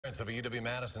Parents of a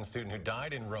UW-Madison student who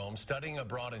died in Rome studying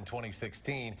abroad in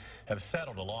 2016 have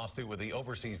settled a lawsuit with the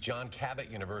overseas John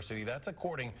Cabot University. That's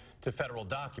according to federal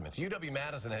documents.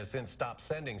 UW-Madison has since stopped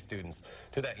sending students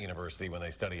to that university when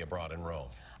they study abroad in Rome.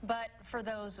 But for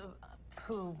those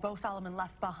who Beau Solomon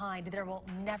left behind, there will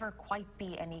never quite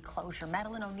be any closure.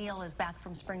 Madeline O'Neill is back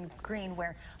from Spring Green,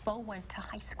 where Beau went to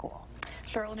high school.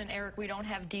 Charlotte and Eric, we don't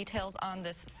have details on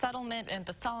this settlement, and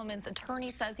the Solomon's attorney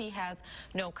says he has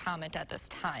no comment at this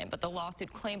time. But the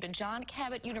lawsuit claimed John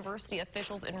Cabot University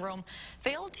officials in Rome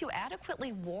failed to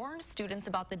adequately warn students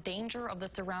about the danger of the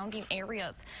surrounding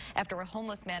areas after a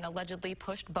homeless man allegedly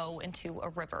pushed Beau into a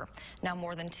river. Now,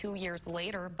 more than 2 years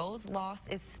later, Beau's loss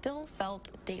is still felt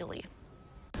daily.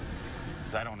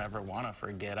 I don't ever want to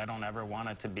forget. I don't ever want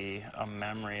it to be a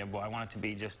memory of Beau. I want it to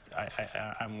be just,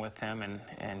 I'm with him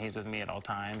and he's with me at all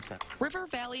times. River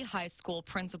Valley High School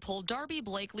Principal Darby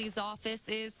Blakely's office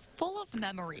is full of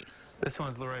memories. This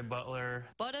one's Leroy Butler.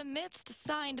 But amidst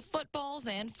signed footballs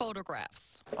and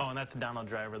photographs. Oh, and that's Donald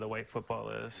Driver, the white football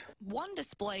is. One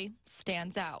display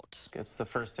stands out. It's the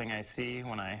first thing I see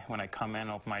when I come in,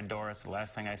 open my door. It's the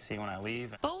last thing I see when I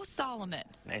leave. Beau Solomon.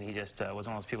 And he just was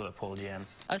one of those people that pulled you in.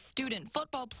 A student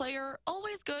football player,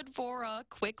 always good for a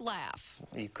quick laugh.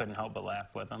 You couldn't help but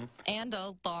laugh with him. And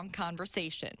a long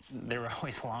conversation. There were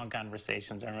always long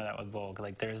conversations. I remember that with Beau.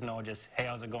 Like, there's no just, hey,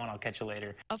 how's it going? I'll catch you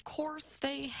later. Of course,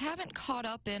 they haven't caught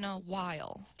up in a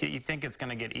while. You think it's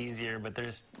going to get easier, but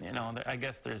there's, I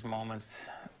guess there's moments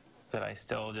that I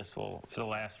still just it'll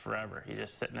last forever. You're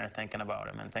just sitting there thinking about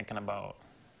him and thinking about,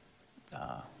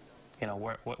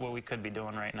 what we could be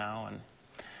doing right now, and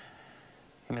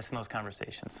you're missing those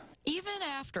conversations. Even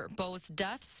after Beau's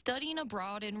death studying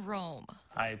abroad in Rome,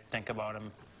 I think about him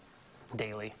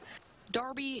daily.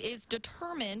 Darby is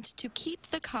determined to keep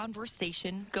the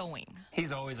conversation going.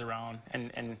 He's always around,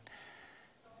 and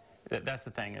that's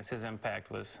the thing, is his impact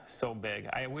was so big.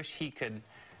 I wish he could,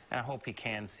 and I hope he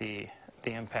can see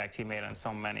the impact he made on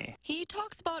so many. He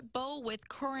talks about Beau with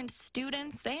current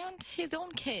students and his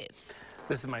own kids.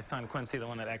 This is my son Quincy, the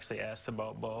one that actually asked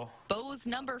about Beau. Beau's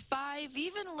number 5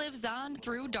 even lives on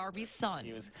through Darby's son.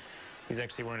 He's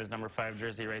actually wearing his number 5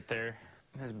 jersey right there.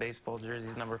 His baseball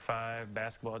jersey's number 5,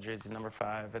 basketball jersey's number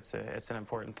 5. It's an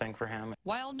important thing for him.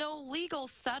 While no legal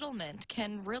settlement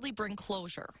can really bring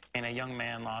closure. And a young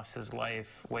man lost his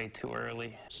life way too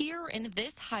early. Here in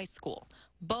this high school,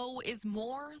 Beau is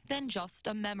more than just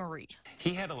a memory.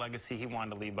 He had a legacy he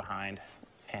wanted to leave behind,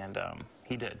 and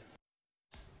he did.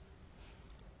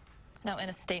 Now, in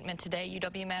a statement today,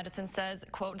 UW-Madison says,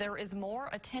 quote, there is more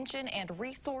attention and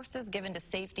resources given to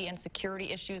safety and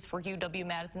security issues for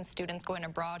UW-Madison students going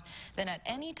abroad than at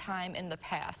any time in the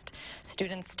past.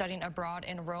 Students studying abroad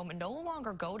in Rome no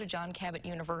longer go to John Cabot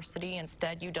University.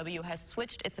 Instead, UW has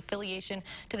switched its affiliation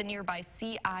to the nearby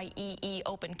CIEE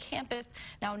Open Campus.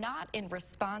 Now, not in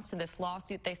response to this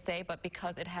lawsuit, they say, but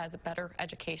because it has better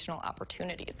educational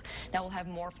opportunities. Now, we'll have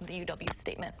more from the UW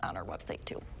statement on our website,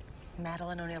 too.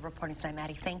 Madeline O'Neill reporting tonight.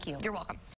 Maddie, thank you. You're welcome.